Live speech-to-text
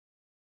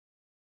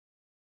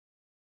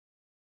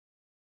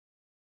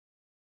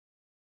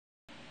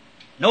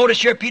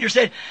Notice here Peter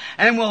said,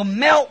 and will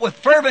melt with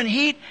fervent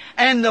heat,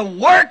 and the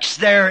works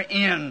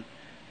therein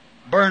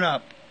burn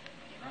up.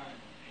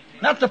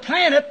 Not the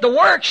planet, the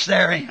works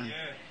therein.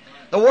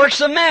 The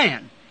works of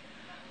man.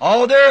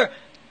 All their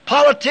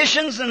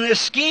politicians and their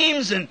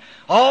schemes and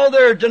all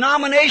their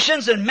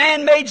denominations and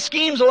man-made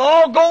schemes will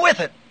all go with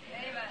it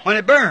when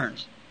it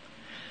burns.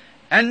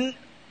 And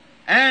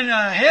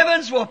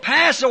heavens will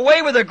pass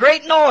away with a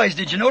great noise.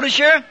 Did you notice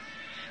here?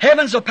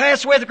 Heavens will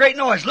pass away with a great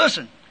noise.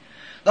 Listen.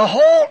 The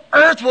whole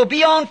earth will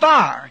be on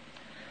fire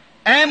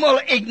and will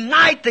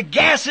ignite the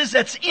gases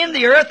that's in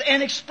the earth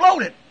and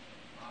explode it.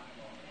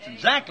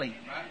 Exactly.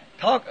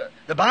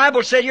 The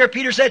Bible said here,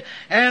 Peter said,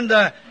 and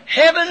the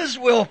heavens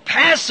will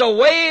pass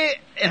away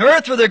and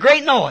earth with a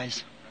great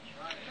noise.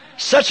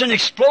 Such an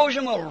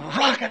explosion will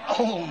rock it.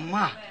 Oh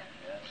my.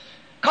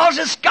 Because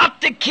it's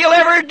got to kill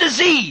every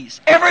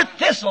disease, every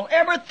thistle,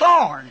 every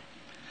thorn,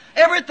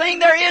 everything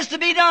there is to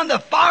be done. The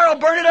fire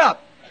will burn it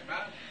up.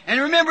 And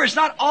remember, it's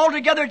not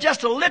altogether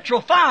just a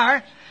literal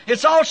fire.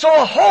 It's also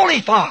a holy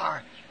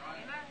fire.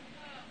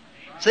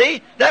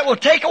 See? That will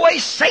take away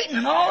Satan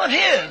and all of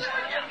his.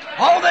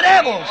 All the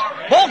devils.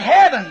 Both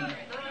heaven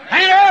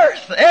and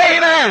earth.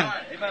 Amen.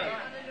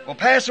 Will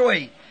pass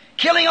away.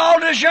 Killing all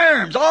the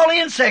germs, all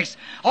insects,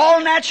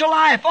 all natural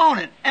life on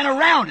it and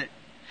around it.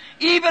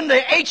 Even the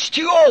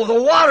H2O,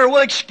 the water,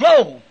 will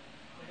explode.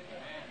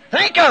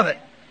 Think of it.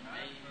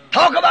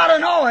 Talk about a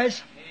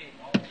noise.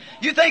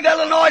 You think that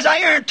little noise I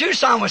hear in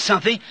Tucson was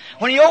something?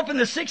 When he opened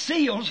the 6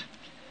 seals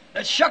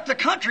that shook the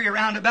country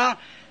around about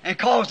and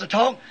caused the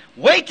talk,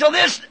 wait till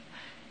this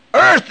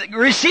earth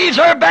receives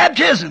her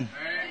baptism.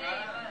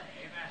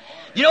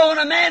 You know, when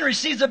a man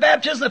receives the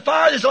baptism of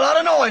fire, there's a lot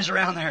of noise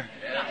around there.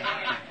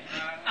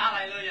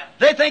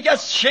 They think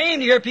that's a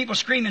shame to hear people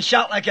scream and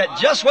shout like that.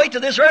 Just wait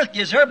till this earth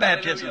gives her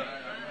baptism.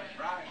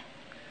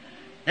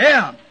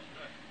 Yeah.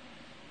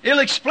 It'll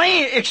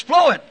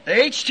explode the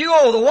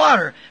H2O, the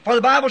water. For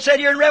the Bible said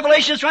here in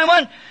Revelation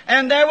 21,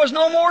 and there was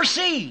no more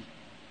sea.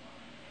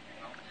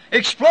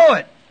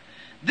 Explode.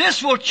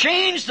 This will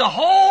change the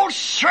whole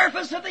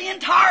surface of the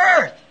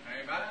entire earth.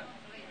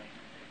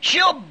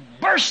 She'll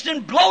burst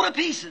and blow to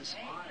pieces.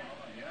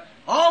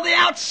 All the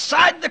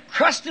outside, the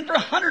crust, and for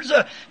hundreds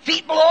of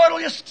feet below, it'll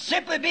just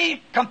simply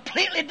be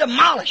completely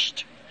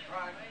demolished.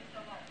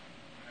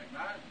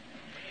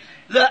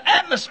 The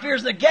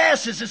atmospheres, the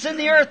gases that's in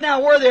the earth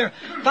now, where they're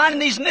finding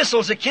these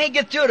missiles that can't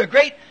get through it, a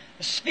great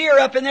sphere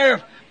up in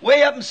there,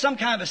 way up in some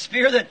kind of a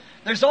sphere, that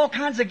there's all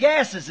kinds of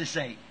gases, they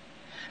say.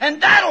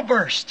 And that'll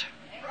burst.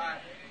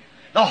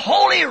 The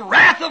holy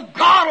wrath of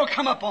God will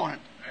come upon it.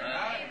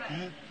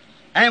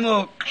 And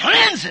will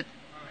cleanse it.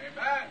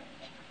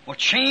 Will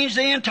change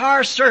the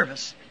entire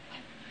service.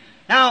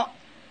 Now,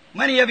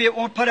 many of you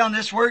won't put on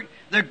this word,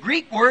 the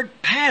Greek word,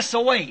 pass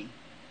away.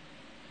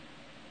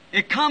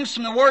 It comes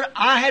from the word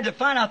I had to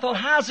find. I thought,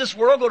 how's this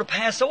world going to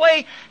pass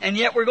away? And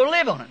yet we're going to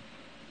live on it.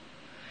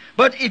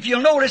 But if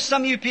you'll notice,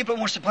 some of you people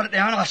wants to put it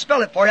down. I'll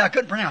spell it for you. I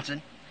couldn't pronounce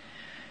it.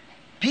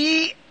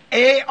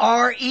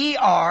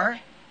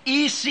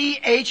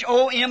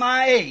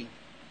 P-A-R-E-R-E-C-H-O-M-I-A.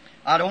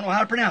 I don't know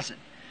how to pronounce it.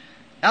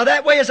 Now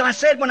that way, as I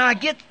said, when I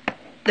get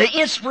the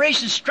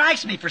inspiration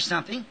strikes me for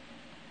something,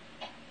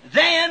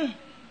 then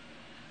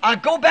I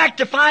go back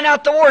to find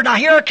out the word. Now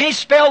here I can't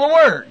spell the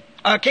word.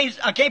 I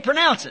can't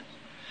pronounce it.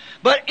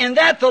 But in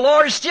that, the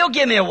Lord is still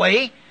giving me a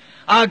way.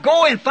 I'll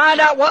go and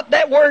find out what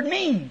that word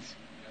means.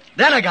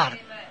 Then I got it.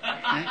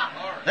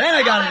 Then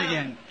I got it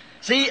again.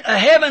 See,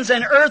 heavens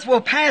and earth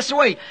will pass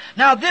away.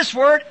 Now this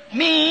word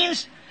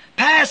means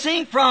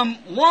passing from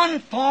one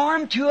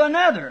form to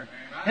another.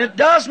 It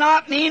does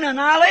not mean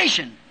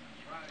annihilation.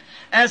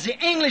 As the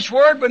English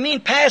word would mean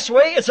pass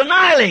away, it's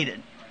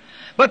annihilated.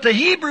 But the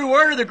Hebrew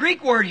word or the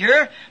Greek word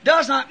here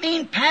does not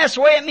mean pass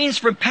away. It means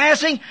from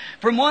passing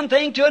from one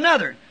thing to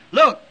another.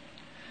 Look.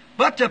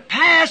 But to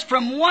pass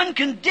from one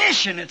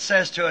condition, it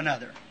says, to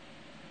another.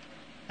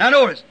 Now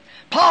notice,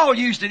 Paul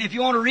used it. If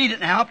you want to read it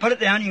now, put it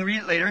down, you can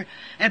read it later.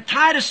 And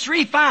Titus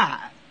 3:5.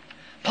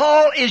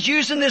 Paul is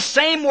using this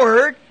same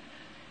word,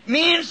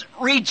 means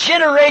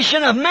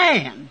regeneration of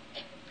man.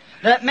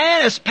 That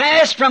man has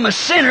passed from a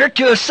sinner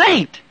to a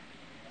saint.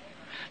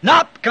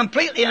 Not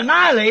completely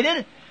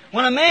annihilated.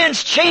 When a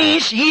man's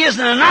changed, he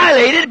isn't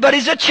annihilated, but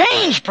he's a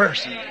changed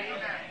person.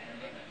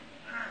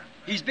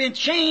 He's been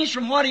changed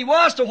from what he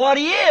was to what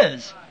he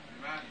is.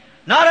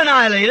 Not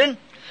annihilated.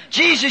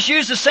 Jesus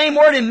used the same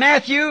word in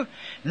Matthew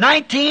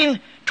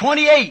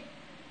 19:28.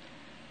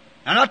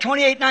 Now not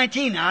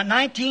 28:19, now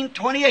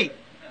 19:28.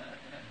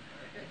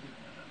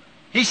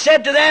 He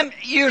said to them,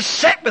 you're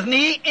set with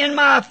me in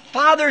my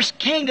Father's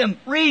kingdom.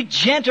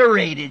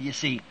 Regenerated, you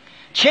see.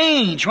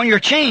 Change, when you're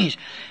changed.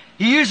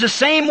 He used the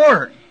same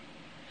word.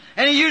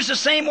 And he used the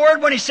same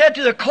word when he said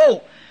to the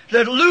colt,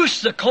 to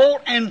loose the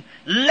colt and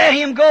let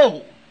him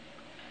go.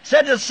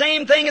 Said the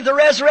same thing at the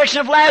resurrection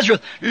of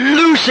Lazarus.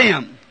 Loose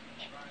him.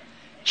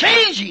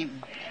 Change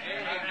him.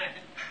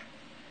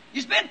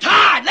 He's been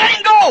tied. Let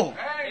him go.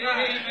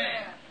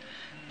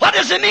 What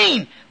does it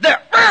mean? The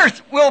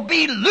earth will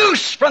be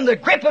loose from the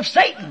grip of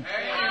Satan.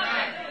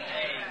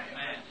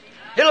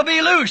 It'll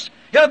be loose.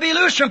 It'll be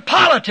loose from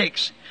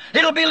politics.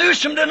 It'll be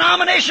loose from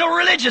denominational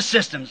religious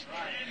systems.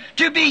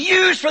 To be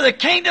used for the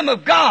kingdom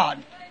of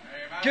God.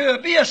 To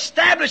be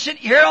established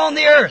here on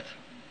the earth.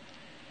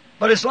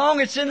 But as long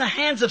as it's in the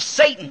hands of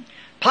Satan,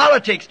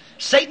 politics,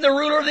 Satan the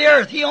ruler of the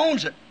earth, he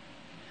owns it.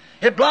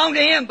 It belonged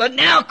to him, but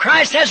now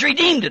Christ has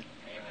redeemed it.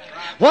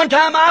 One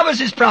time I was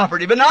his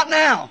property, but not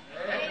now.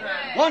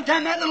 One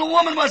time that little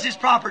woman was his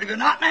property, but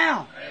not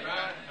now.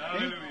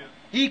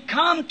 He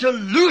come to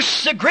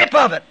loose the grip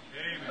of it.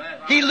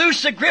 He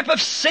loosed the grip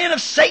of sin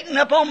of Satan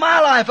upon my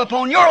life,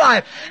 upon your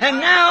life, and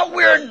now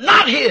we're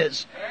not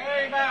his.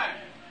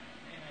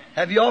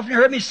 Have you often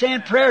heard me say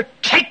in prayer,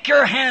 take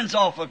your hands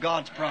off of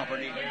God's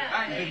property?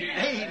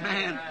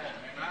 Amen.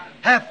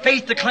 Have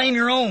faith to claim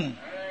your own.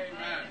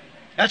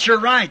 That's your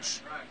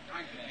rights.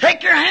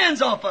 Take your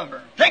hands off of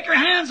her. Take your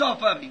hands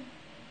off of him.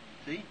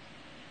 See?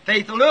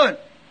 Faith will do it.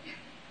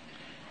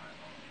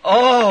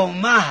 Oh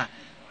my.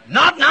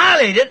 Not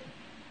annihilate it,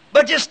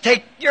 but just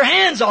take your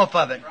hands off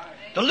of it.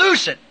 To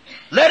loose it.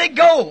 Let it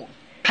go.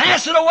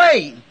 Pass it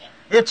away.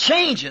 It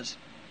changes.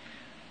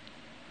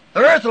 The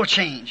earth will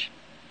change.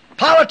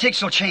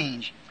 Politics will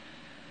change.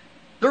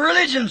 The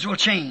religions will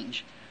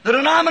change. The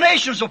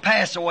denominations will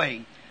pass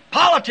away.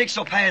 Politics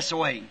will pass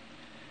away.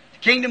 The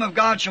kingdom of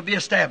God shall be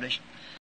established.